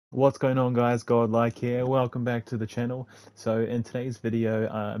What's going on, guys? Godlike here. Welcome back to the channel. So in today's video,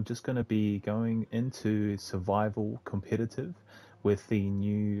 I'm just going to be going into survival competitive with the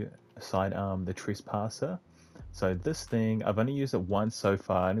new sidearm, the Trespasser. So this thing, I've only used it once so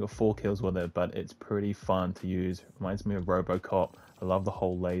far. I only got 4 kills with it, but it's pretty fun to use. Reminds me of Robocop. I love the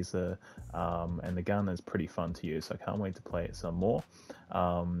whole laser, and the gun is pretty fun to use. So I can't wait to play it some more.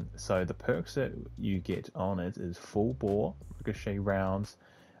 So the perks that you get on it is full bore, ricochet rounds,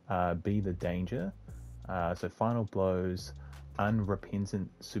 be the danger. So final blows, unrepentant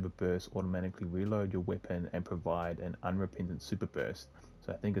super burst, automatically reload your weapon and provide an unrepentant super burst.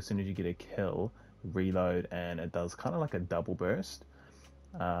 So I think as soon as you get a kill, reload and it does kind of like a double burst.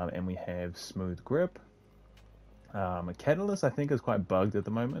 And we have smooth grip. A catalyst I think is quite bugged at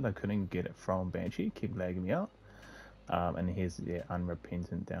the moment. I couldn't get it from Banshee, keep lagging me out. And here's the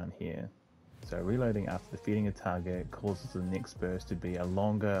unrepentant down here. So reloading after defeating a target causes the next burst to be a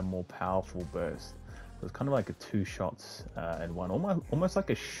longer, more powerful burst. So it's kind of like a 2 shots in one, almost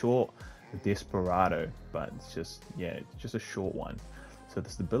like a short Desperado, but it's just just a short one. So the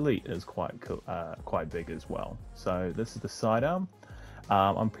stability is quite big as well. So this is the sidearm.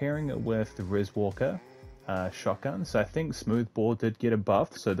 I'm pairing it with the Res Walker shotgun. So I think smooth bore did get a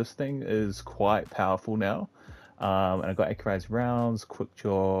buff. So this thing is quite powerful now. And I've got accurized rounds, quick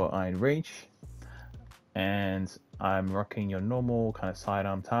draw, iron reach, and I'm rocking your normal kind of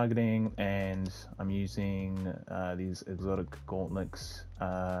sidearm targeting, and I'm using these exotic gauntlets,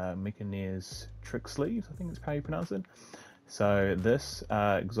 Mechaneer's trick sleeves, I think that's how you pronounce it. So this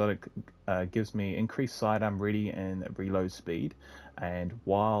exotic gives me increased sidearm ready and reload speed, and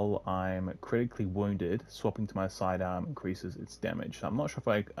while I'm critically wounded, swapping to my sidearm increases its damage. So I'm not sure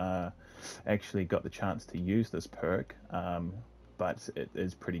if I actually got the chance to use this perk, but it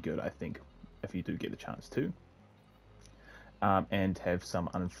is pretty good, I think, if you do get the chance to. And have some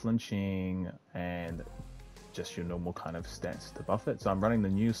unflinching and just your normal kind of stats to buff it. So I'm running the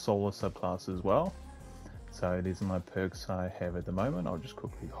new solar subclass as well. So these are my perks I have at the moment. I'll just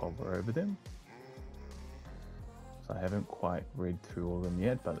quickly hover over them. So I haven't quite read through all of them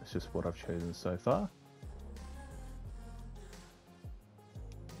yet, but it's just what I've chosen so far.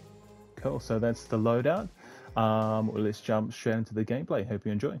 Cool, so that's the loadout. Well, let's jump straight into the gameplay. Hope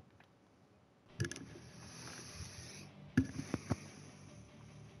you enjoy.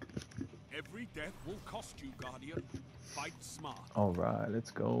 Every death will cost you, Guardian. Fight smart. Alright,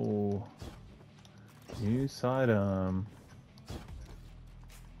 let's go. New sidearm.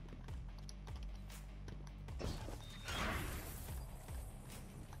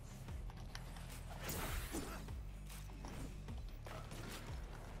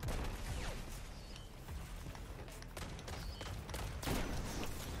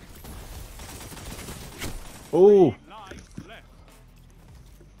 Oh!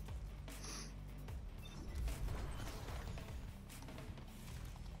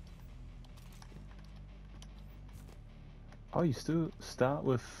 Oh, you still start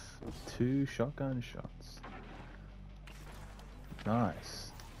with 2 shotgun shots.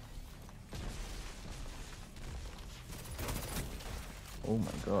 Nice. Oh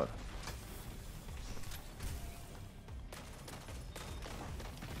my god.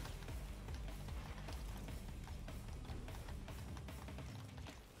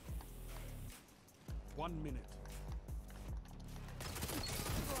 One minute.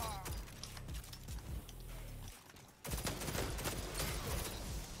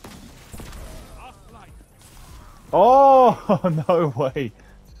 Oh, no way.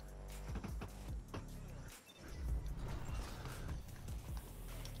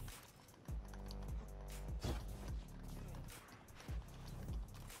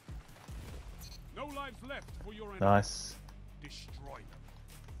 No lives left for your enemy. Nice. Destroy them.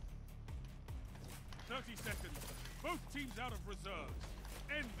 30 seconds. Both teams out of reserves.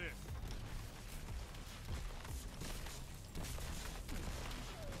 End this.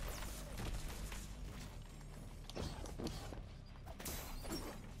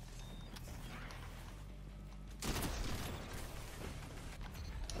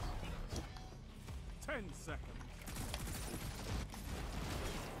 Seconds.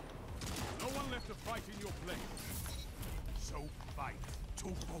 No one left to fight in your place. So fight 2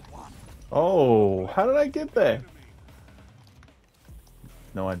 for 1. Oh, how did I get there?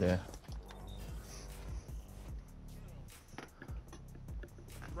 No idea.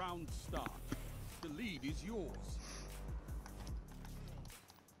 Round start. The lead is yours.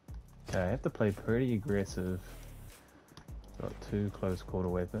 Okay, I have to play pretty aggressive. Got 2 close quarter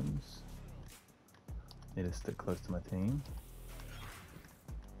weapons. Need to stick close to my team.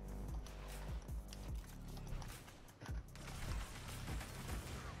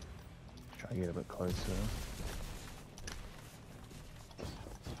 I get a bit closer.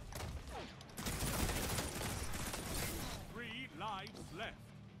 Three lives left.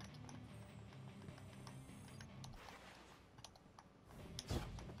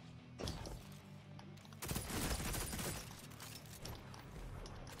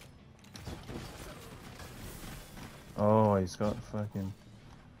 Oh, he's got fucking...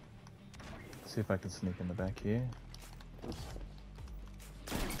 Let's see if I can sneak in the back here.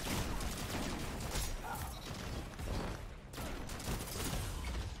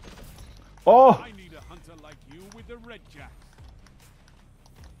 Oh! I need a hunter like you with the red jack.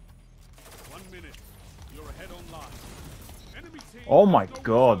 1 minute. You're ahead on line. Enemy team Oh my has no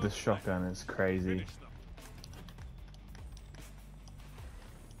god, this reserves shotgun left. is crazy. Finish them.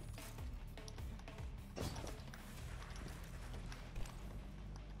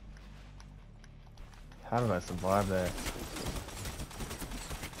 How did I survive that?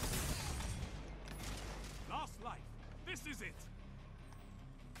 Last life. This is it.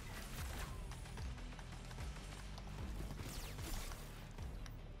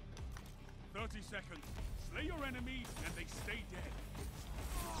 Seconds. Slay your enemies and they stay dead.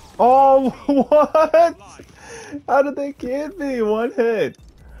 Oh, what? How did they get me? One hit.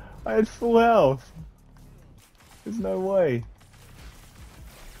 I had full health. There's no way.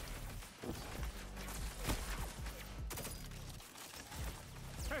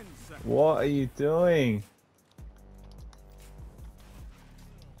 What are you doing?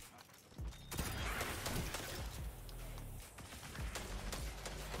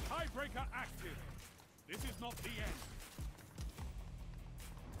 Tiebreaker active. This is not the end.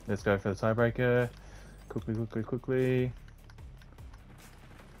 Let's go for the tiebreaker. Quickly.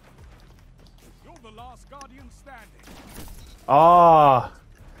 You're the last guardian standing. Ah!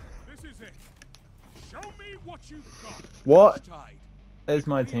 This is it. Show me what you've got. What Tied. is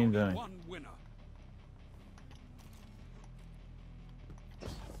my The team only doing? One winner.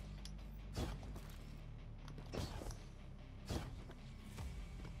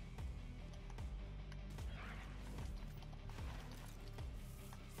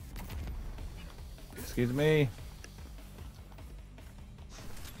 Excuse me.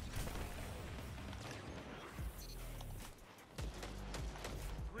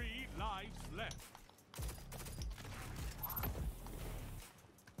 Three lives left.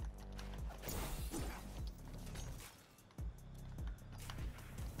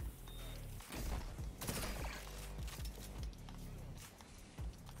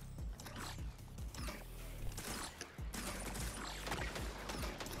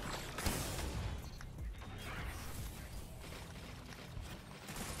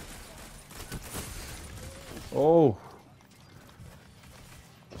 Oh.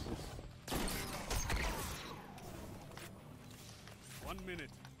 One minute.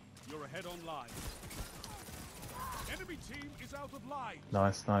 You're ahead on line. Enemy team is out of line.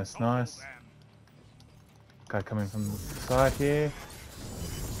 Nice. Topple them. Guy coming from the side here.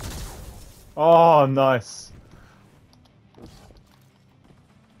 Oh, nice.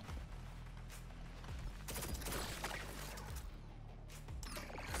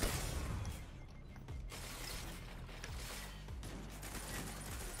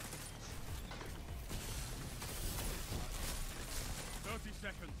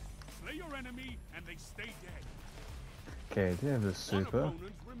 Seconds. Slay your enemy and they stay dead. Okay, do you have the One super?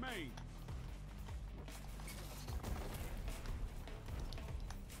 opponent remains.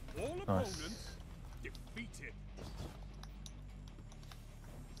 All opponents Nice. defeated.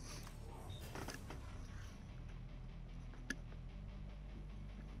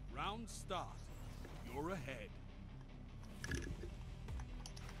 Round start. You're ahead.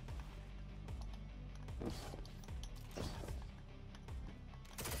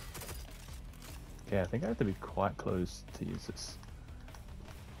 Yeah, I think I have to be quite close to use this.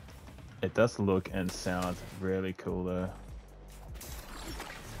 It does look and sound really cool though.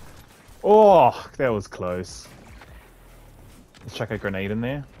 Oh, that was close. Let's chuck a grenade in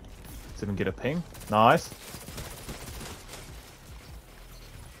there. See if we can get a ping. Nice.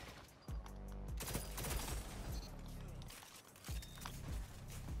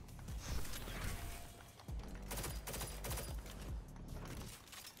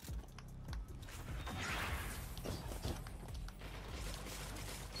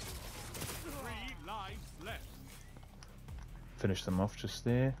 Finish them off just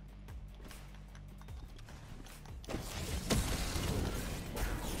there.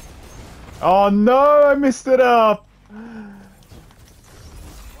 Oh no, I messed it up! 1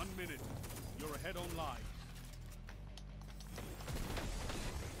 minute. You're ahead on line.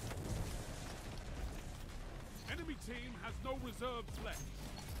 Enemy team has no reserves left.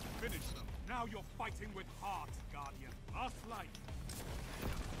 Finish them Now you're fighting with heart, Guardian. Last light.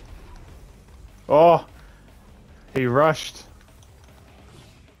 Oh, he rushed.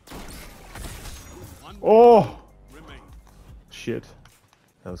 One Oh, remain. shit.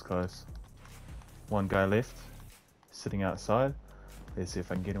 That was close. One guy left, sitting outside. Let's see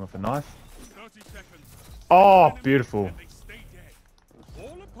if I can get him with a knife. 30 seconds. Oh, Enemy, beautiful. and they stay dead.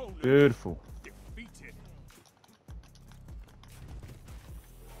 All opponents Beautiful. defeated.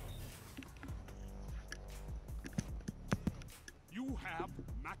 You have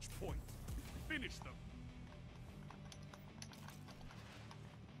match point. Finish them.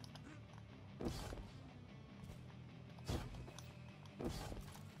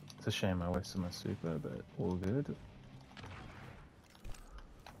 It's a shame I wasted my super, but all good.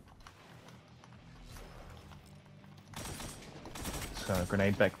 So,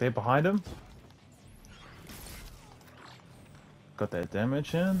 grenade back there behind him. Got that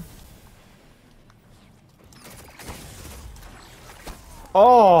damage in.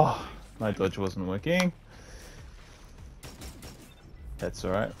 Oh! My dodge wasn't working. That's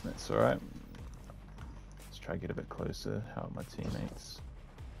alright, that's alright. Let's try to get a bit closer. How are my teammates?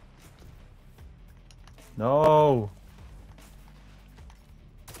 No!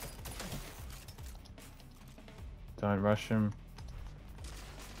 Don't rush him.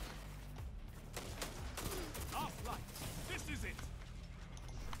 Last light. This is it.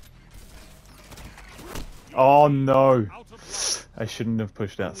 Oh no! Out of light. I shouldn't have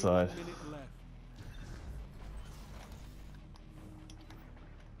pushed outside. Only 1 minute left.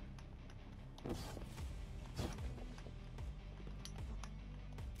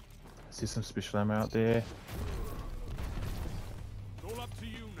 I see some special ammo out there. It's all up to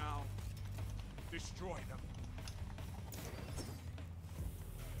you now. Destroy them.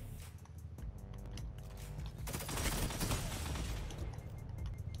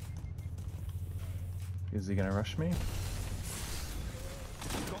 Is he gonna rush me? You've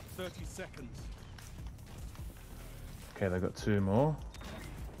got 30 seconds. Okay, they've got two more.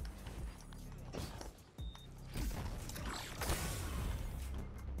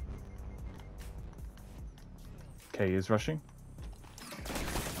 Okay, he's rushing.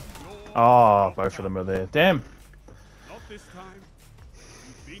 Oh, both of them are there. Damn! Not this time.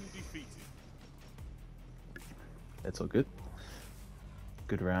 You've been defeated. That's all good.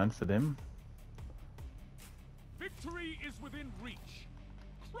 Good round for them. Victory is within reach.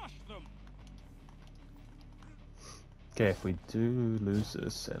 Crush them. Okay, if we do lose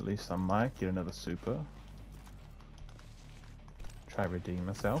this, at least I might get another super. Try redeem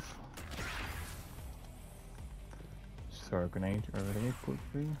myself. Just throw a grenade over here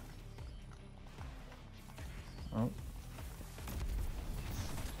quickly. Oh.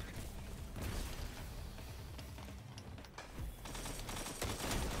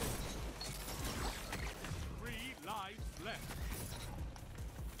 Left.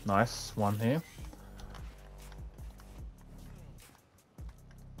 Nice, one here.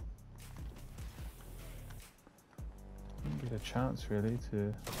 Didn't get a chance really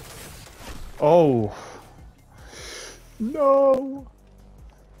to... Oh! No!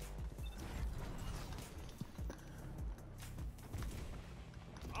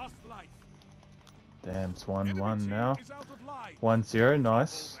 Last life. Damn, it's 1-1 Enemy now. team is out of line. 1-0,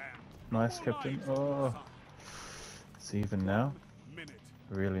 nice. No Nice, more Captain. lives on your Oh, side. it's even now. Minute.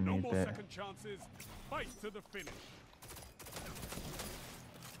 Really No need more that. second chances. Fight to the finish.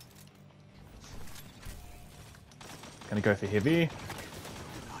 Gonna go for heavy.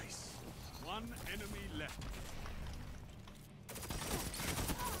 Nice. One enemy left.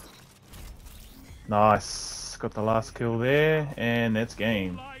 Nice. Got the last kill there, and that's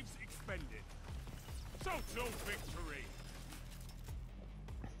game. Lives expended. Total victory.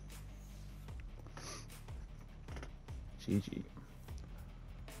 GG.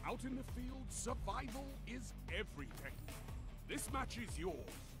 Out in the field, survival is everything. This match is yours.